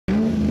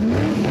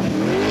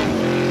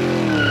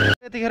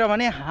यतिखेर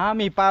भने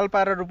हामी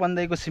पाल्पा र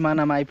रूपन्देहीको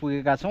सिमानामा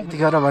आइपुगेका छौँ।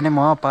 यतिखेर भने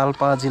म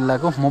पाल्पा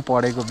जिल्लाको म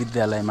पढेको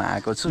विद्यालयमा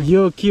आएको छु।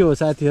 यो के हो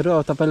साथीहरू,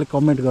 अब तपाईँले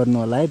कमेन्ट गर्नु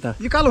होला है त।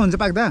 यो कालो हुन्छ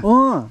पाक्दा?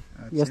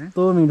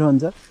 यस्तो मिठो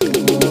हुन्छ।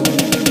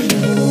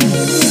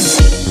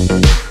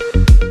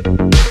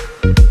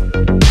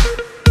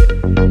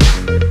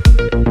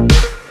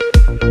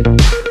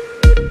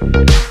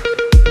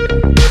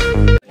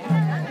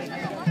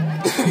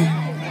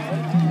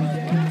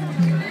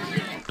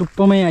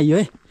 टुप्पोमै आइयो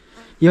है,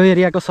 यो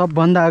एरियाको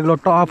सबभन्दा अग्लो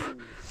टप।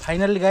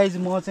 फाइनली गाइज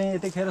म चाहिँ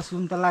यतिखेर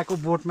सुन्तलाको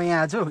बोटमै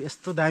आज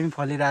यस्तो दामी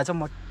फलिरहेछ।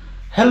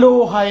 हेलो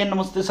हाई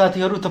नमस्ते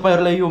साथीहरू,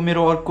 तपाईँहरूलाई यो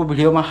मेरो अर्को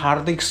भिडियोमा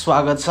हार्दिक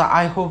स्वागत छ।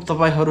 आई होप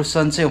तपाईँहरू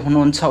सन्चै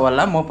हुनुहुन्छ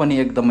होला। म पनि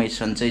एकदमै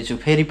सन्चै छु।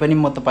 फेरि पनि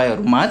म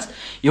तपाईँहरूमाझ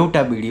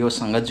एउटा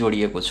भिडियोसँग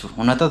जोडिएको छु।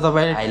 हुन त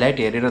तपाईँले हाइलाइट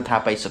हेरेर थाहा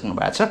पाइसक्नु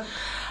भएको छ।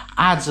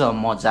 आज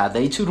म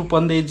जाँदैछु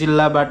रूपन्देही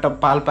जिल्लाबाट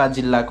पाल्पा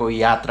जिल्लाको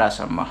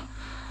यात्रासम्म।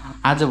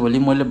 आजभोलि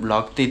मैले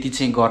भ्लग त्यति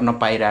चाहिँ गर्न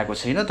पाइरहेको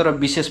छैन, तर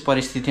विशेष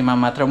परिस्थितिमा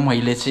मात्र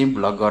मैले चाहिँ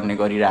भ्लग गर्ने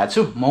गरिरहेको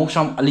छु।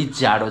 मौसम अलिक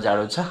जाडो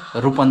छ।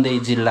 रूपन्देही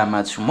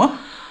जिल्लामा छु म।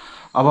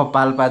 अब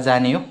पाल्पा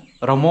जाने हो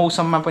र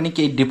मौसममा पनि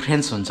केही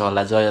डिफ्रेन्स हुन्छ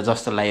होला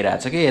जस्तो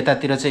लागिरहेछ कि।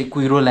 यतातिर चाहिँ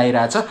कुहिरो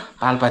लागिरहेछ,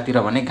 पाल्पातिर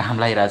भने घाम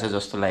लागिरहेछ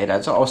जस्तो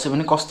लागिरहेछ। अवश्य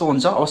पनि कस्तो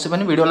हुन्छ, अवश्य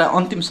पनि भिडियोलाई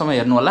अन्तिमसम्म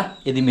हेर्नु होला।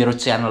 यदि मेरो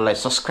च्यानललाई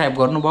सब्सक्राइब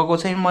गर्नुभएको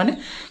छैन भने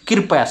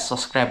कृपया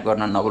सब्सक्राइब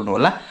गर्न नभुल्नु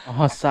होला।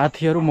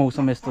 साथीहरू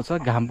मौसम यस्तो छ,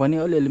 घाम पनि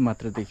अलिअलि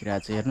मात्र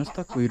देखिरहेछ। हेर्नुहोस्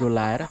त, कुहिरो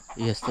लाएर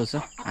यस्तो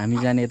छ। हामी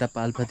जाने यता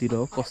पाल्पातिर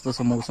हो। कस्तो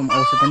छ मौसम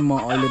अवश्य पनि म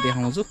अहिले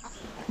देखाउँछु।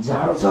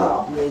 जाडो छ,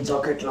 आफूले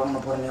ज्याकेट लाउनु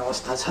पर्ने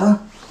अवस्था छ।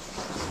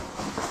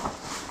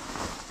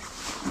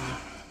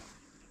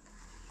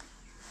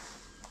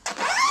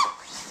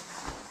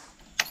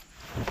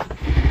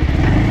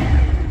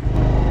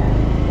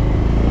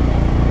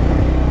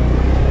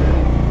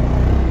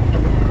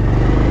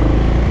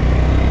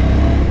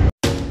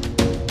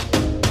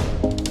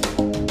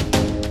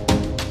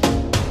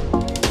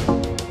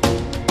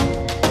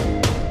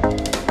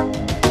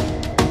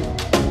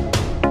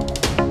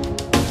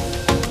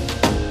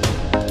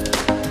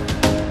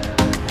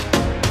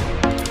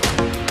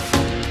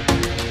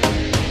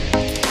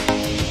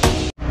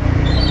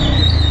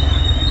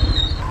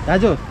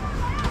 दाजु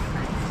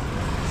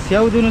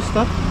स्याउ दिनुहोस् त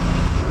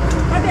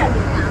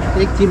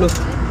 1 किलो।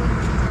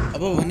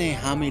 अब भने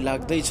हामी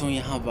लाग्दैछौँ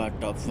यहाँबाट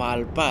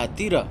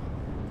पाल्पातिर।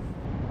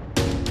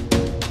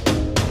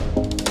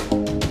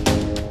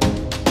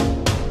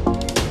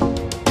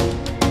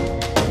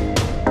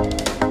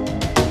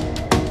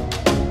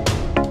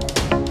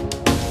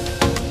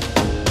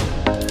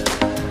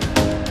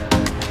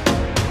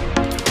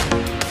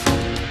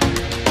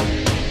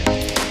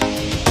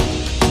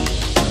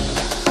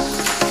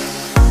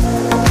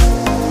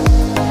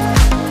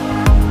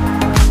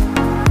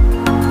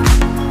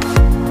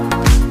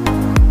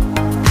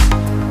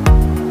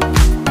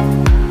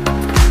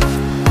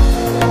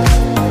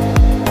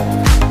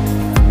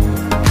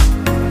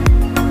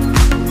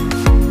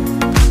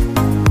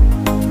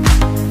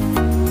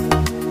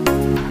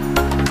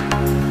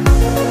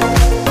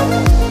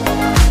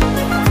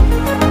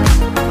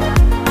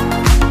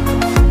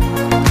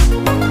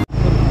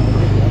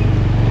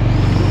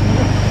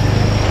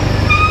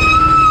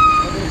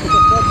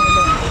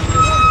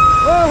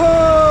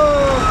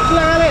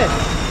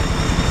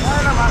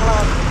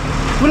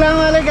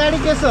 कुलामाले गाडी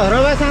के छ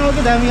रवासँग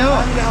कि दामी हो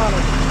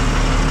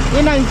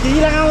ए नाइ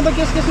लगाउँ त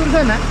केस सुन्छ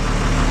न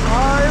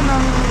यो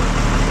नङ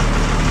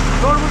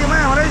रोडमुखमा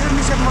हरै जुन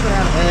मिसेट म त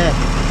यार ए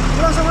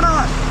कुलासँग न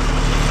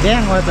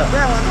ब्याङ हो त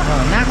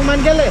नाको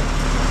मानकेले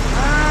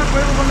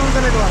कोही बोल्नु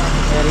चलेको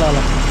ए ल ल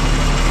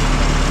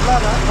ल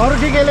ल अरु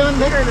ठिकैले भने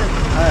देखैले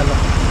ए ल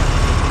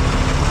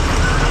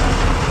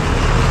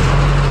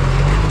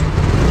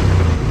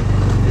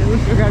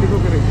उसको गाडी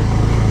बोकेर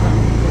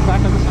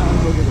बाटोको सामान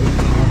बोकेर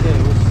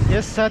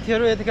यस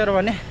साथीहरू यतिखेर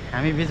भने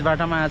हामी बिच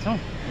बाटोमा आछौँ।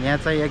 यहाँ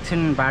चाहिँ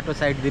एकछिन बाटो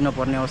साइड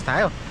दिनुपर्ने अवस्था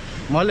आयो।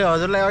 मैले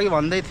हजुरलाई अघि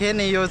भन्दै थिएँ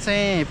नि, यो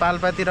चाहिँ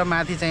पाल्पातिर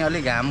माथि चाहिँ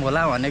अलिक घाम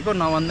होला भनेको।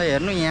 नभन्दै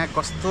हेर्नु यहाँ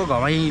कस्तो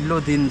घमाइलो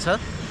दिन छ,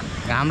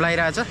 घाम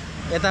लागिरहेछ।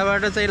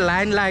 यताबाट चाहिँ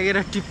लाइन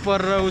लागेर टिप्पर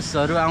र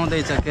उसहरू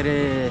आउँदैछ, के अरे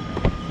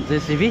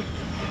जेसिबी।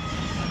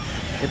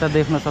 यता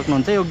देख्न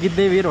सक्नुहुन्छ, यो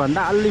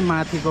गिद्धेभिरभन्दा अलि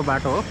माथिको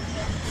बाटो हो।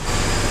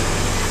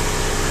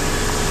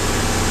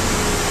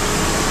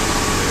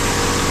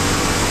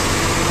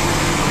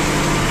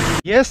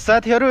 यस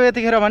साथीहरू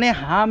यतिखेर भने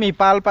हामी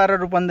पाल्पा र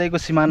रूपन्देहीको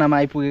सिमानामा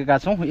आइपुगेका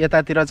छौँ।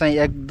 यतातिर चाहिँ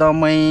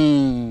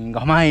एकदमै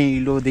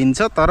घमाइलो दिन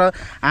छ। तर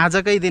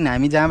आजकै दिन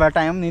हामी जहाँबाट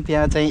आयौँ नि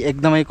त्यहाँ चाहिँ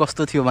एकदमै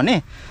कस्तो थियो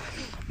भने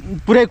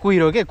पुरै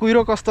कुहिरो के।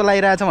 कुहिरो कस्तो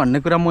लागिरहेछ भन्ने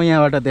कुरा म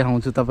यहाँबाट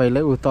देखाउँछु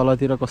तपाईँलाई। ऊ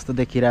तलतिर कस्तो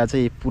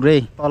देखिरहेछ,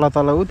 पुरै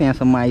तल ऊ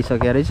त्यहाँसम्म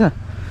आइसक्यो रहेछ।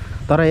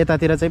 तर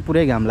यतातिर चाहिँ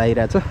पुरै घाम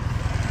लागिरहेछ।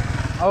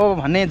 अब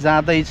भने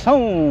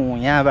जाँदैछौँ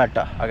यहाँबाट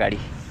अगाडि।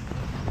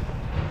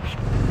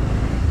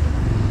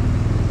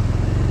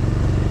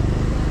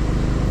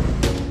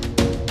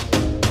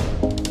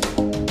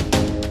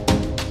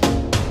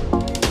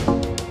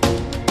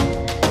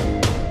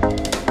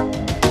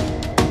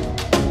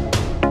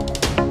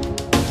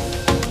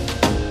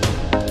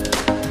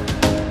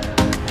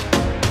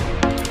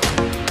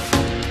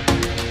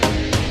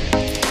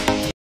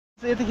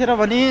 यतिखेर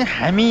भने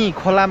हामी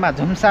खोलामा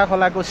झुम्सा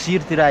खोलाको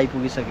शिरतिर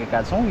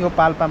आइपुगिसकेका छौँ। यो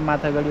पाल्पा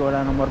माथागढी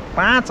वडा नम्बर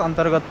 5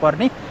 अन्तर्गत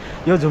पर्ने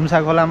यो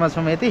झुम्सा खोलामा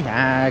छौँ।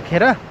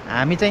 यतिखेर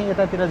हामी चाहिँ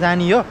यतातिर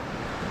जाने हो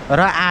र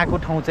आएको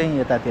ठाउँ चाहिँ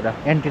यतातिर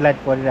एन्टिलाइट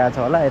परिरहेछ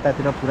होला।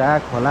 यतातिर पुरा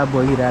खोला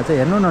बगिरहेछ।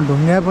 हेर्नु न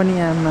ढुङ्गा पनि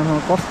आमा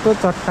कस्तो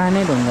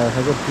चट्टानै ढुङ्गा छ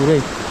कि पुरै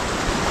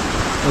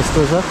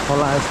यस्तो छ।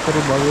 खोला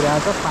यसरी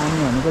बगिरहेछ। पानी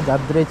भनेको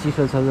जात्रै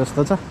चिसो छ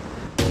जस्तो छ।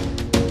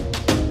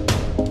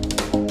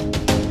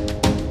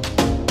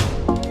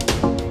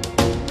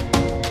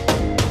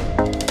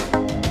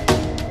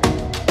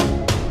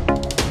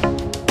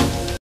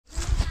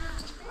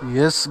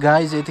 यस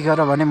गाइज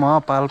यतिखेर भने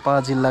म पाल्पा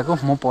जिल्लाको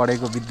म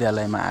पढेको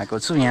विद्यालयमा आएको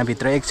छु।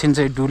 यहाँभित्र एकछिन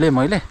चाहिँ डुलेँ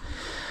मैले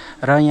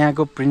र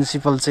यहाँको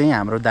प्रिन्सिपल चाहिँ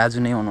हाम्रो दाजु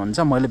नै हुनुहुन्छ।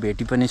 मैले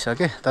भेटी पनि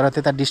सकेँ तर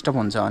त्यता डिस्टर्ब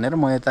हुन्छ भनेर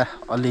म यता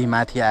अलि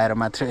माथि आएर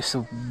मात्र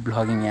यसो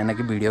भ्लगिङ यानि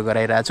भिडियो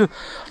गराइरहेको छु।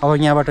 अब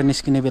यहाँबाट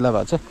निस्किने बेला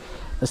भएको छ।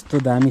 यस्तो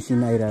दामी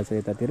सिन आइरहेको छ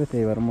यतातिर,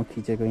 त्यही भएर म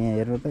खिचेको। यहाँ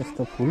हेर्नु त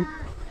यस्तो फुल।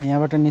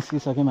 यहाँबाट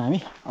निस्किसक्यौँ हामी।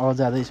 अब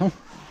जाँदैछौँ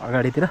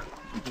अगाडितिर।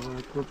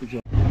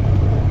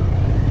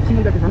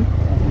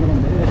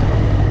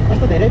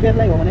 कस्तो धेरै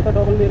बेरलाई हो भने त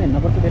डबल बेर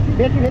हिँड्नुपर्छ।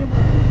 ब्याट्री फेरि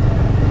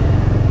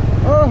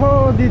ओहो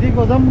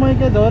दिदीको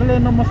जम्मैकै झोरले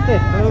नमस्ते।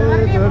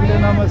 झोरले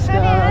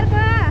नमस्कार।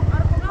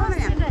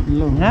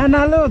 ल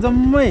नालो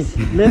जम्मै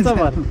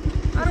लेचभर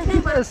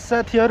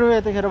साथीहरू।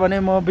 यतिखेर भने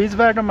म बिच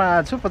बाटोमा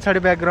आएको छु। पछाडि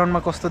ब्याकग्राउन्डमा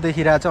कस्तो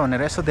देखिरहेछ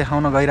भनेर यसो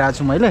देखाउन गइरहेको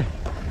छु मैले।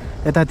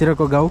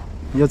 यतातिरको गाउँ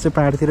यो चाहिँ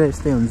पाहाडतिर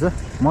यस्तै हुन्छ।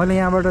 मैले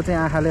यहाँबाट चाहिँ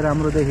आँखाले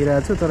राम्रो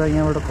देखिरहेको छु तर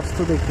यहाँबाट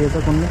कस्तो देखिएछ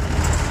कुनै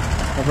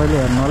तपाईँले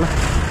हेर्नु होला।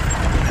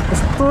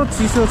 कस्तो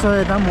चिसो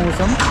छ यता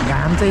मौसम।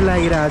 घाम चाहिँ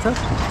लागिरहेछ।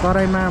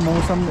 तराईमा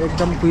मौसम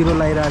एकदम कुहिरो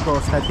लागिरहेको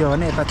अवस्था थियो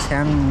भने यता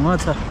छ्याङ्ग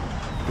छ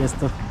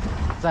यस्तो।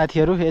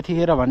 साथीहरू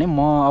यतिखेर भने म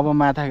अब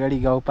माथागढी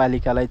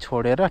गाउँपालिकालाई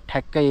छोडेर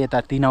ठ्याक्कै यता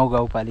तिनौ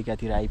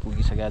गाउँपालिकातिर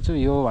आइपुगिसकेको छु।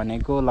 यो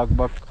भनेको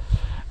लगभग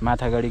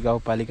माथागढी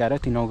गाउँपालिका र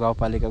तिनौ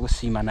गाउँपालिकाको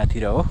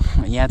सिमानातिर हो।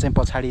 यहाँ चाहिँ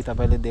पछाडि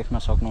तपाईँले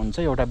देख्न सक्नुहुन्छ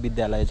एउटा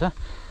विद्यालय छ।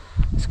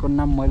 यसको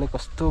नाम मैले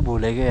कस्तो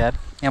भुलेको यार।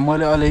 यहाँ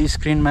मैले अहिले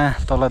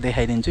स्क्रिनमा तल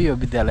देखाइदिन्छु यो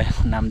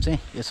विद्यालयको नाम चाहिँ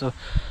यसो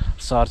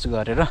सर्च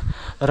गरेर।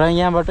 र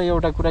यहाँबाट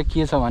एउटा कुरा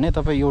के छ भने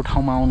तपाईँ यो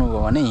ठाउँमा आउनुभयो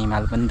भने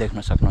हिमाल पनि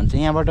देख्न सक्नुहुन्छ।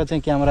 यहाँबाट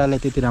चाहिँ क्यामेराले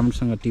त्यति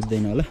राम्रोसँग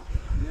टिप्दैन होला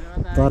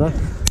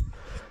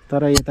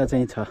तर यता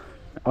चाहिँ छ।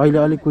 अहिले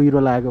अलिक कुहिरो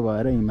लागेको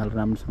भएर हिमाल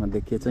राम्रोसँग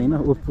देखिए छैन।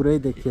 ऊ पुरै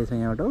देखिएछ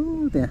यहाँबाट।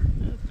 ऊ त्यहाँ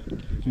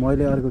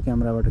मैले अर्को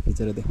क्यामेराबाट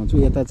खिचेर देखाउँछु।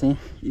 यता चाहिँ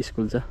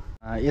स्कुल छ।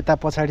 यता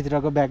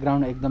पछाडितिरको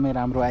ब्याकग्राउन्ड एकदमै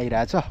राम्रो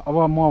आइरहेछ। अब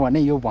म भने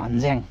यो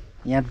भन्ज्याङ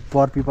यहाँ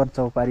बरपिपर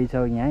चौपारी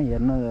छ। यहाँ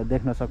हेर्नु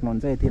देख्न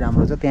सक्नुहुन्छ यति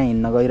राम्रो छ। त्यहाँ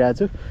हिँड्न गइरहेको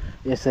छु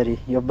यसरी।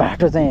 यो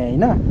बाटो चाहिँ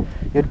होइन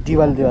यो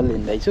दिवाल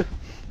हिँड्दैछु।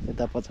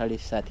 यता पछाडि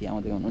साथी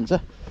आउँदै हुनुहुन्छ।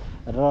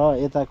 र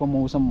यताको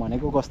मौसम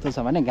भनेको कस्तो छ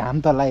भने घाम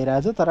त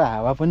लागिरहेछ तर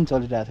हावा पनि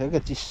चलिरहेको छ क्या।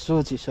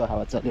 चिसो चिसो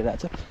हावा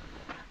चलिरहेछ।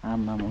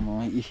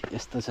 आमामा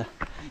यस्तो छ।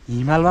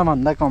 हिमालमा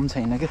भन्दा कम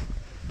छैन क्या।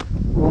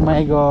 ओ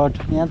माई गड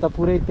यहाँ त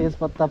पुरै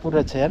तेजपत्ता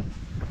पुरै छ यार।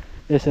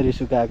 यसरी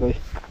सुकाएको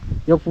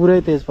यो पुरै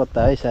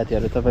तेजपत्ता है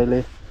साथीहरू।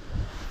 तपाईँले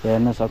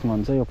हेर्न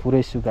सक्नुहुन्छ यो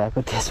पुरै सुकाएको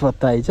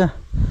तेजपत्ता है छ।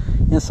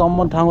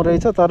 यहाँसम्म ठाउँ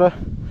रहेछ तर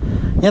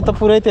यहाँ त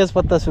पुरै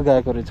तेजपत्ता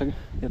सुकाएको रहेछ कि।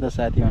 यता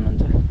साथी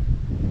हुनुहुन्छ।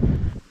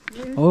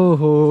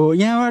 ओहो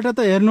यहाँबाट त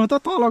हेर्नु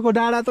त तलको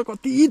डाँडा त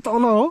कति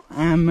तल हो।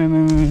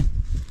 आमामा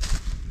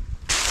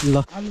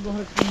ल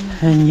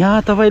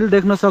यहाँ तपाईँले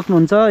देख्न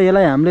सक्नुहुन्छ।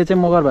 यसलाई हामीले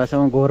चाहिँ मगर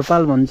भाषामा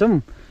घोरपाल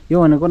भन्छौँ। यो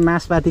भनेको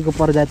नासपातीको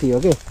प्रजाति हो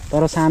कि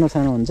तर सानो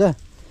सानो हुन्छ।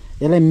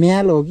 यसलाई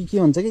म्याल हो कि के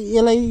भन्छ कि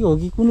यसलाई हो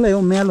कि कुनलाई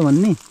हो म्याल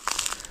भन्ने।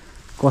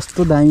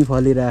 कस्तो दामी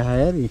फलिरहेछ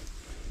यार।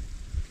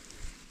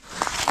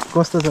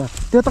 कस्तो छ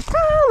त्यो त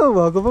कालो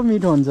भएको पो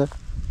मिठो हुन्छ।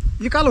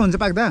 यो कालो हुन्छ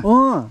पाक्दा?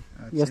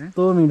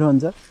 यस्तो मिठो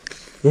हुन्छ।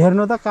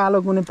 हेर्नु त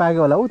कालो कुनै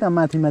पाक्यो होला। उता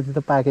माथि माथि त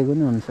पाकेको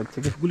नि हुनसक्छ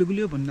कि।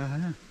 गुलियो भन्दा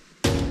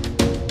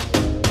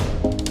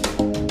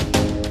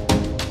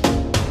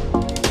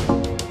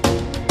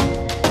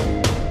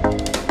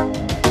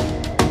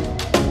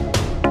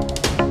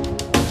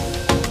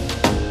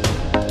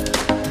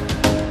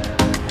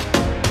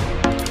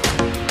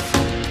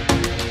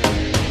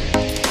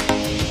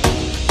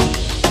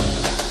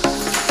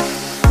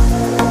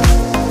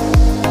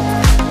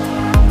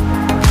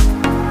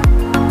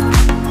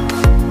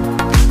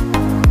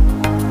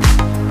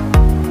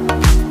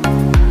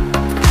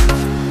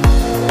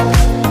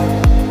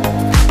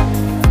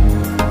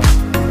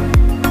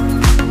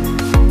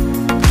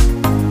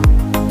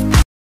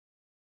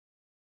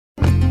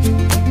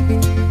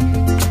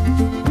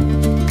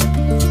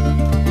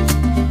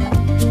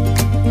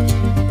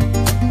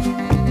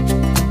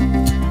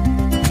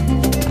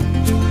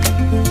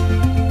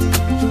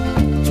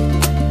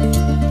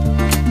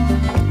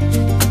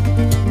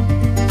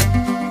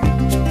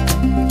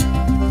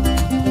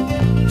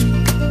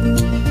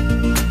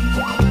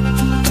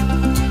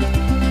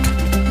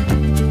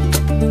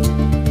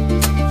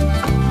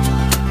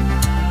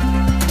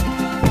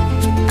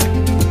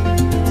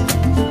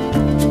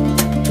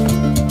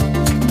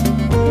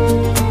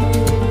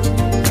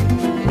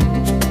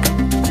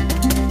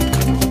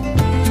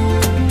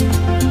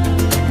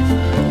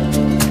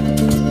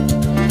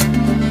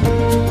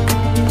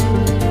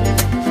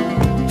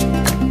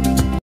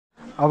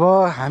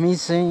हामी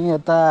चाहिँ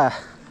यता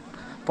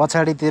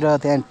पछाडितिर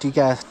त्यहाँ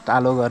टिका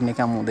टालो गर्ने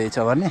काम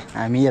हुँदैछ भने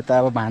हामी यता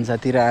अब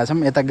भान्सातिर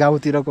आएछौँ। यता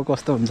गाउँतिरको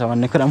कस्तो हुन्छ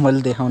भन्ने कुरा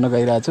मैले देखाउन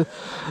गइरहेको छु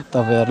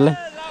तपाईँहरूलाई।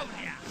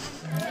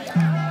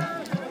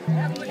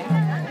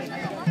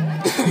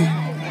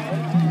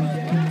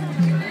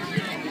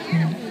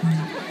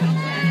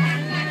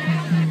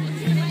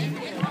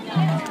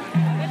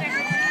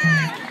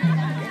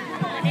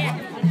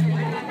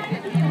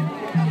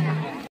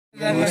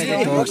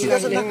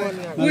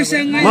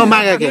 म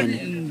मागेको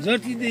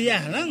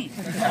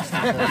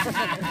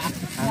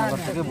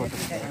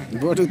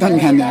बोटु त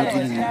खाने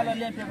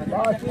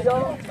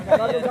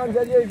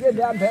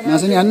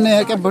नसुनी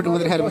अन्य क्या बोटु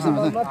मात्रै खाएर बस्नु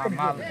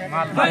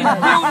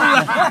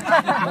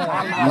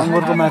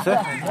लङ्गुरको माछा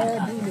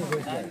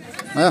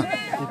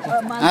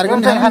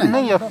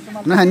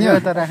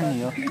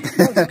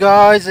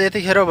गाइस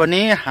यतिखेर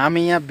भने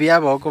हामी यहाँ बिहा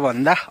भएको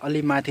भन्दा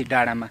अलि माथि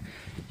डाँडामा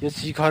यो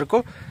शिखरको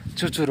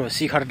चुचुरो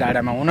शिखर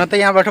डाँडामा हुन त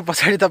यहाँबाट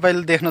पछाडि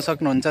तपाईँले देख्न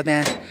सक्नुहुन्छ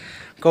त्यहाँ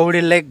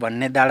कौडी लेक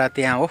भन्ने डाँडा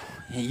त्यहाँ हो।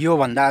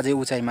 योभन्दा अझै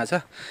उचाइमा छ।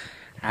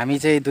 हामी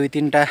चाहिँ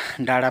 2-3टा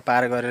डाँडा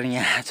पार गरेर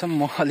यहाँ छौँ।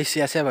 म अलि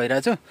स्यास्या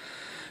भइरहेको छु।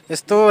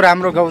 यस्तो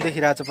राम्रो गाउँ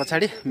देखिरहेको छ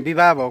पछाडि।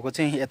 विवाह भएको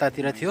चाहिँ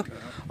यतातिर थियो।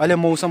 अहिले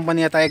मौसम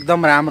पनि यता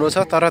एकदम राम्रो छ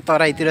तर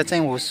तराईतिर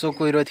चाहिँ हुस्सो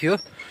कुहिरो थियो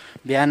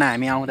बिहान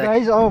हामी आउँदा।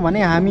 गाइस अब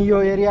भने हामी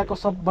यो एरियाको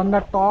सबभन्दा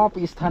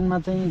टप स्थानमा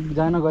चाहिँ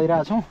जान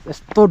गइरहेछौँ।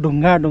 यस्तो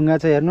ढुङ्गा ढुङ्गा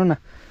चाहिँ हेर्नु न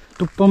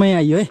टुप्पोमै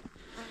आइयो है।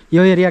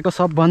 यो एरियाको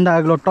सबभन्दा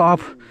अग्लो टप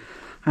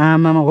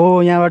आमामा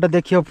हो। यहाँबाट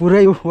देखियो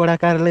पुरै वडा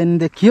कार्यालय नि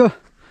देखियो।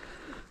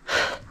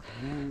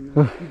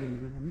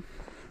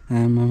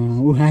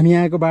 आमामा हामी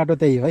आएको बाटो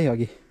त्यही हो है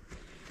अघि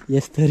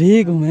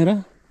यसरी घुमेर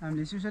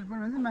हामीले सुसाइड पनि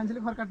भन्छ मान्छेले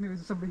फर्काट्ने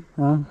रहेछ सबै।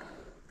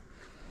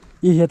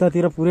 यी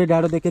यतातिर पुरै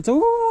डाँडो देखेछ।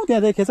 ऊ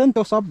त्यहाँ देखेछ नि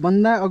त्यो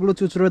सबभन्दा अग्लो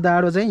चुचुरो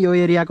डाँडो चाहिँ यो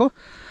एरियाको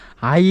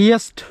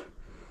हाइएस्ट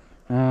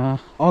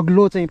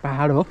अग्लो चाहिँ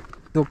पहाड हो।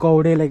 त्यो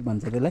कौडे लेक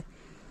भन्छ त्यसलाई।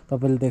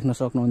 तपाईँले देख्न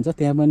सक्नुहुन्छ।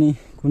 त्यहाँ पनि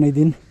कुनै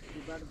दिन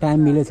टाइम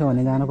मिलेछ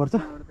भने जानुपर्छ।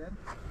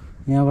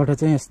 यहाँबाट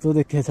चाहिँ यस्तो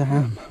देखिएछ।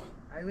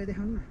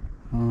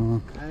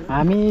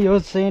 हामी यो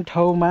चाहिँ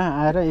ठाउँमा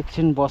आएर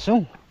एकछिन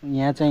बस्यौँ।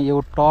 यहाँ चाहिँ यो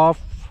टप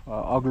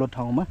अग्लो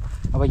ठाउँमा।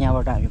 अब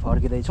यहाँबाट हामी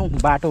फर्किँदैछौँ।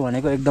 बाटो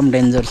भनेको एकदम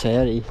डेन्जर छ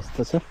यार।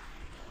 यस्तो छ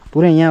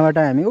पुरै यहाँबाट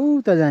हामी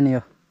उता जाने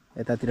हो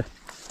यतातिर।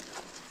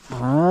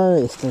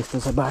 यस्तो यस्तो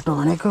छ बाटो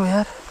भनेको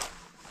यार।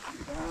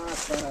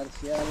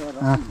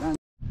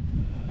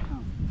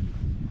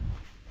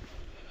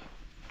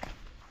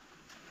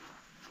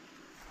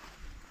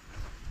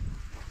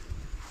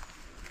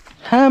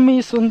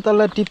 हामी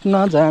सुन्तला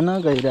टिप्न जान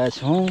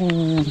गइरहेछौँ।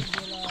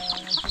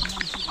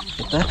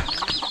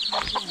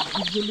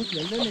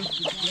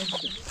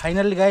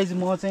 फाइनली गाइज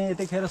म चाहिँ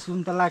यतिखेर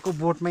सुन्तलाको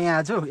बोटमै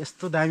आज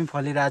यस्तो दामी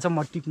फलिरहेछ।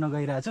 म टिप्न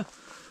गइरहेछु।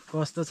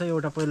 कस्तो छ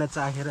एउटा पहिला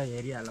चाखेर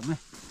हेरिहालौँ है।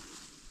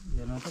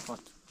 हेर्नु त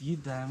कति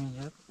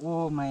दामी यार।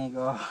 ओ माई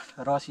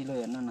गड रसिलो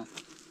हेर्नु न।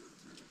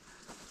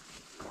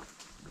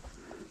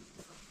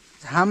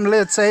 हामीले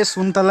चाहिँ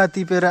सुन्तला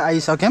टिपेर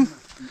आइसक्यौँ।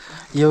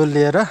 यो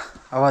लिएर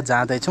अब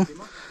जाँदैछौँ।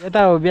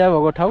 यता हो बिहा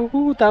भएको ठाउँ।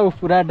 उता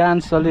पुरा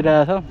डान्स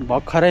चलिरहेछ।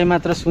 भर्खरै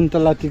मात्र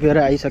सुन्तला टिपेर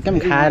आइसक्यौँ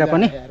खाएर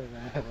पनि।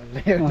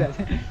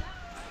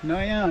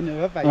 नयाँ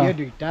अनुभव पाइयो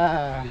दुईटा।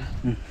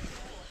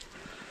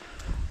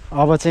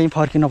 अब चाहिँ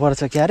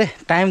फर्किनुपर्छ क्या अरे।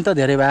 टाइम त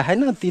धेरै भएको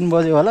छैन 3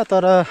 बजे होला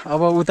तर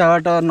अब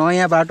उताबाट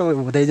नयाँ बाटो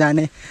हुँदै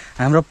जाने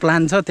हाम्रो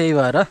प्लान छ। त्यही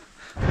भएर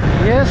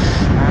यस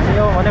हामी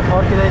यो भने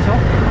फर्किँदैछौँ।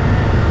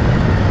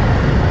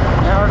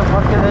 यहाँबाट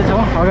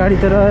फर्किँदैछौँ।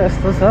 अगाडितिर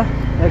यस्तो छ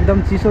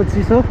एकदम चिसो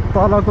चिसो।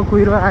 तलको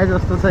कुहिरो आए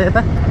जस्तो छ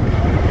यता।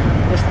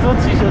 यस्तो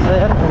चिसो छ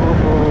यार।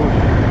 ओहो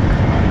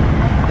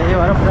त्यही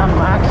भएर पुरा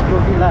मास्क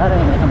टोपी लगाएर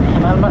हिँडेछौँ।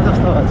 हिमालमा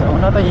जस्तो भन्छ।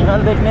 हुन त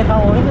हिमाल देख्ने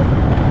ठाउँ होइन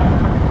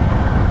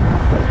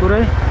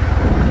पुरै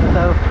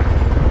यता।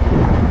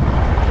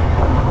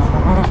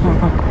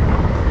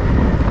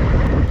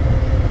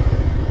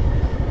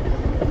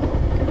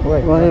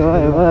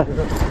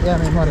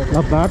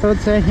 बाटो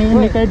चाहिँ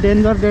निकै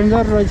डेन्जर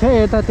रहेछ।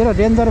 यतातिर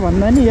डेन्जर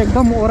भन्दा नि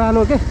एकदम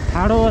ओह्रालो के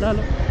ठाडो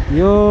ओह्रालो।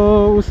 यो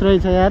उस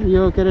रहेछ यार।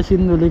 यो के अरे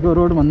सिन्धुलीको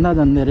रोड भन्दा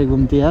झन् धेरै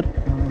घुम्ती यार।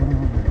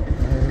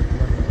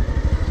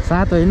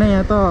 7 होइन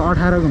यहाँ त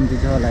 18 घुम्ती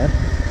छ होला यार।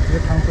 यो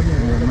ठाउँ पनि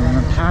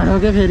ठाडो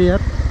के फेरि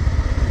यार।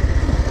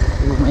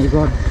 ओ माई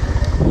गड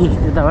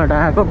यताबाट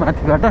आएको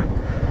माथिबाट।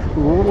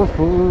 ओहो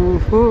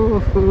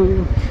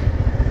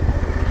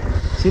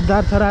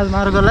सिद्धार्थ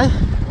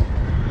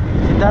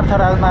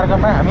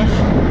राजमार्गमा हामी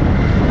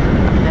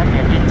यहाँ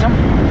भेटिन्छौँ।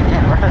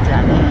 त्यहाँबाट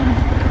जाने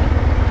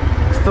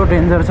यस्तो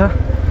डेन्जर छ।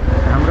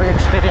 हाम्रो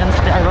एक्सपिरियन्स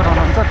ड्राइभर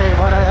हुनुहुन्छ त्यही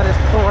भएर यार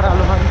यस्तो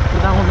ओह्रालोमा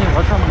कुदाउने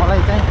भन्छ।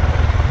 मलाई चाहिँ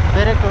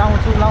ब्रेक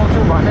लाउँछु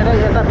भनेर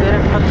यता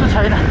ब्रेक खोज्छु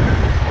छैन।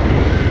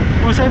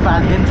 उसै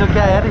भागिदिन्छु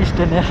क्या यार।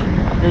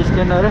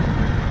 स्ट्यान्डहरू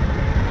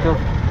त्यो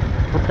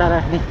खुट्टा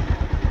राख्ने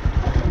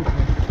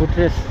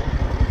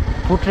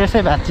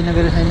फुटरेसै भाँचिने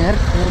गरी छैन यार।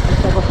 मेरो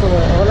खुट्टा कस्तो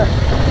भयो होला।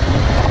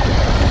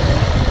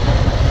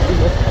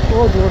 यस्तो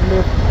जोडले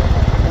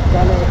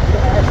खुट्टाले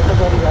यस्तो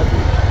गरिरहेको छु।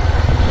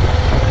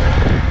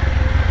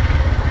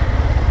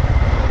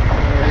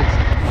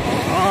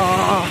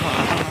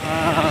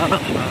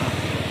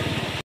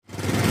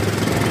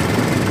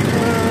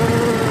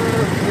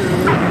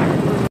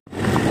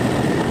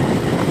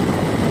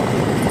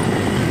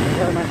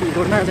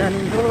 कहाँ जाने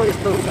हो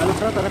यस्तो उकालो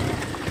छ तर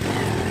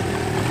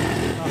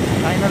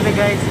फाइनल्ली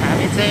गाइज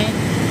हामी चाहिँ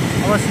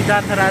अब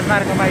सिद्धार्थ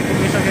राजमार्गमा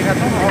आइपुगिसकेका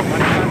छौँ। अब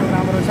भन्ने बाटो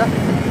राम्रो छ,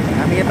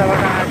 हामी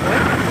यताबाट आएको है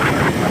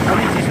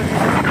अलि चिसो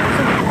चिसो छ,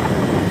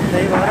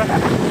 त्यही भएर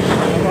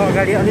अब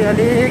अगाडि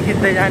अलिअलि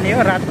खिच्दै जाने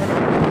हो। रात पनि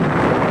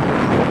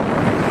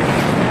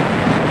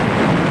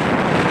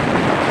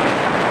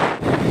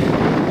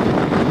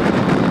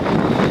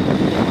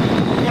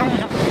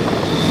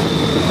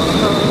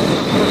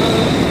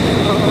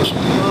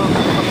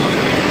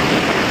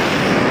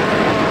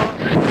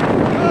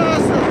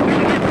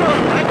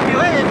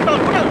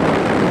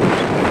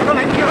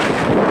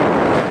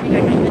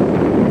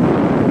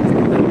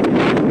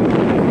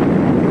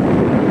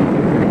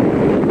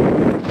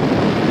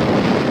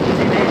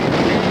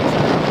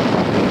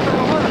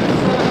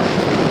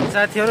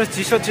साथीहरू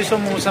चिसो चिसो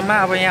मौसममा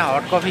अब यहाँ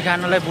हट कफी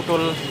खानुलाई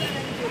बुटोल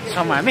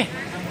छौँ हामी।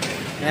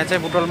 यहाँ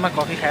चाहिँ बुटोलमा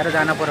कफी खाएर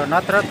जानु पर्यो,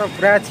 नत्र त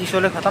पुरा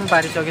चिसोले खतम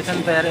पारिसकेछ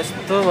नि त यार।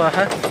 यस्तो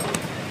भयो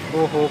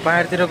ओहो,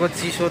 पाहाडतिरको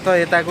चिसो त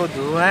यताको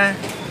धुवा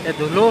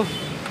धुलो,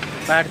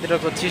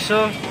 पाहाडतिरको चिसो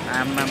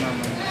आमा।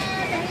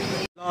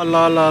 ल ल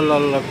ल ल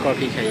ल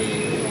कफी खाइ।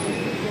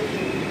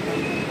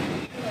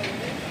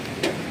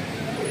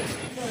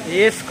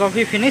 यस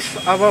कफी फिनिस।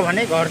 अब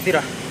भने घरतिर